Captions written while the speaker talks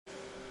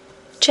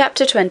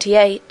Chapter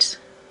 28.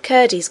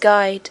 Curdie's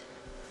Guide.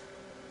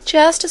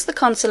 Just as the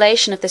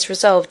consolation of this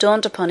resolve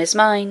dawned upon his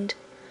mind,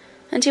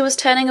 and he was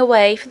turning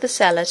away for the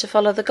cellar to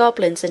follow the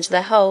goblins into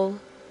their hole,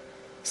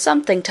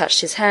 something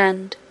touched his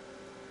hand.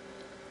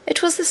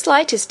 It was the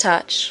slightest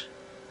touch,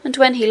 and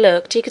when he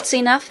looked he could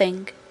see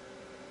nothing.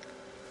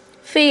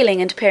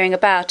 Feeling and peering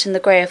about in the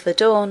grey of the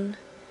dawn,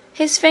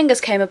 his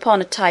fingers came upon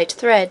a tight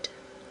thread.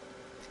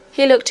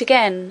 He looked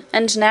again,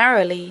 and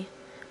narrowly,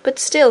 but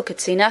still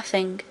could see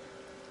nothing.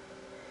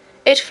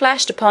 It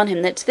flashed upon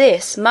him that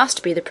this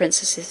must be the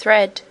princess's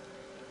thread.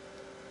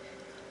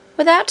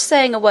 Without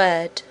saying a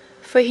word,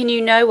 for he knew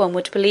no one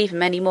would believe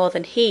him any more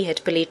than he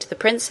had believed the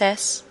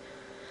princess,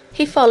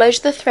 he followed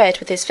the thread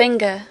with his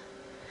finger,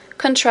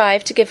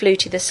 contrived to give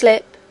Lootie the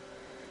slip,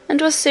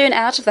 and was soon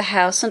out of the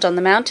house and on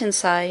the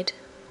mountain-side,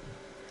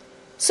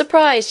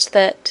 surprised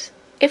that,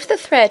 if the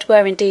thread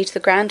were indeed the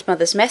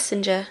grandmother's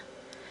messenger,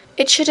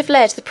 it should have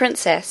led the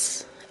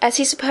princess, as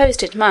he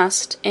supposed it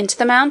must, into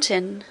the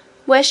mountain,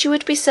 where she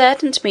would be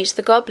certain to meet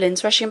the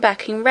goblins rushing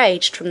back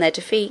enraged from their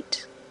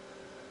defeat.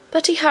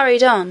 But he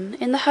hurried on,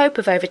 in the hope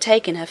of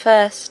overtaking her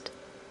first.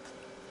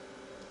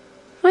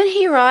 When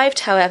he arrived,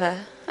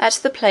 however, at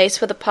the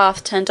place where the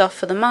path turned off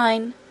for the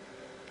mine,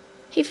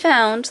 he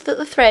found that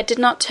the thread did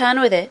not turn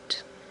with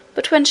it,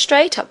 but went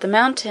straight up the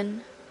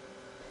mountain.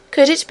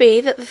 Could it be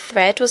that the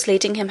thread was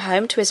leading him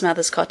home to his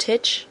mother's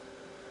cottage?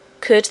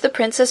 Could the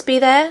princess be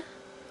there?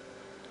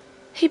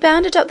 He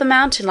bounded up the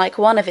mountain like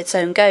one of its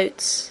own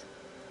goats,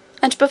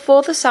 and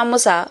before the sun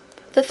was up,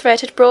 the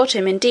thread had brought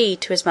him indeed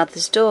to his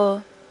mother's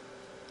door.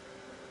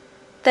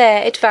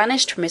 There it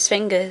vanished from his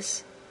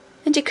fingers,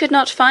 and he could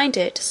not find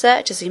it,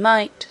 search as he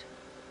might.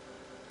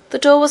 The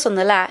door was on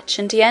the latch,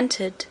 and he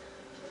entered.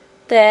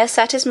 There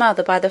sat his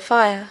mother by the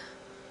fire,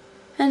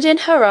 and in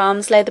her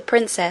arms lay the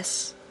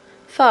princess,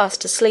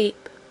 fast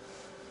asleep.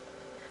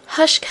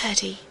 "Hush,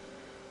 Curdie,"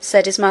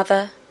 said his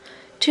mother.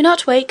 "Do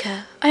not wake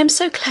her. I am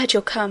so glad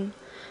you're come.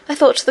 I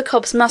thought the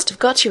cobs must have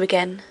got you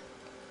again."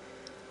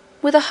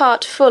 With a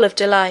heart full of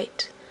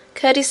delight,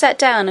 Curdie sat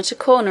down at a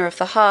corner of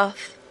the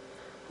hearth,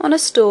 on a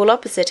stool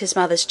opposite his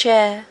mother's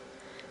chair,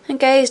 and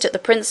gazed at the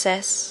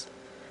princess,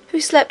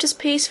 who slept as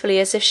peacefully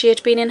as if she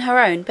had been in her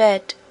own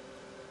bed.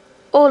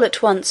 All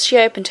at once she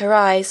opened her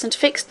eyes and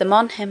fixed them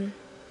on him.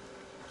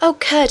 "Oh,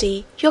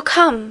 Curdie, you're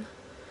come!"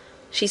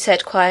 she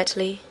said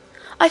quietly.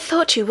 "I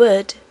thought you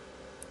would."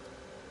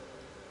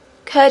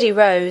 Curdie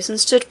rose and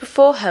stood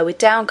before her with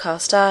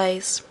downcast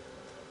eyes.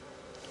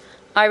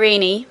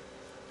 "Irene,"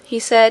 he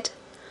said,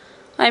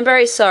 "I am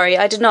very sorry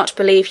I did not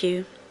believe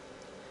you."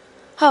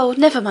 "Oh,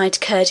 never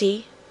mind,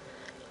 Curdie,"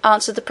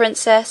 answered the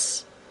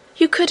princess.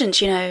 "You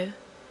couldn't, you know.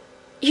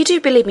 You do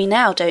believe me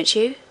now, don't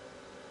you?"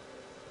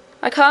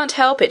 "I can't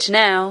help it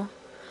now.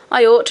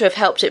 I ought to have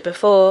helped it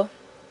before."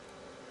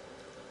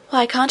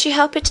 "Why can't you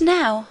help it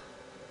now?"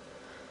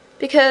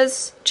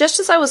 "Because,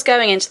 just as I was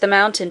going into the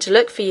mountain to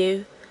look for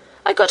you,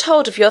 I got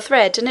hold of your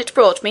thread, and it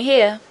brought me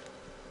here."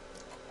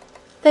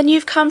 "Then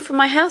you've come from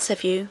my house,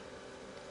 have you?"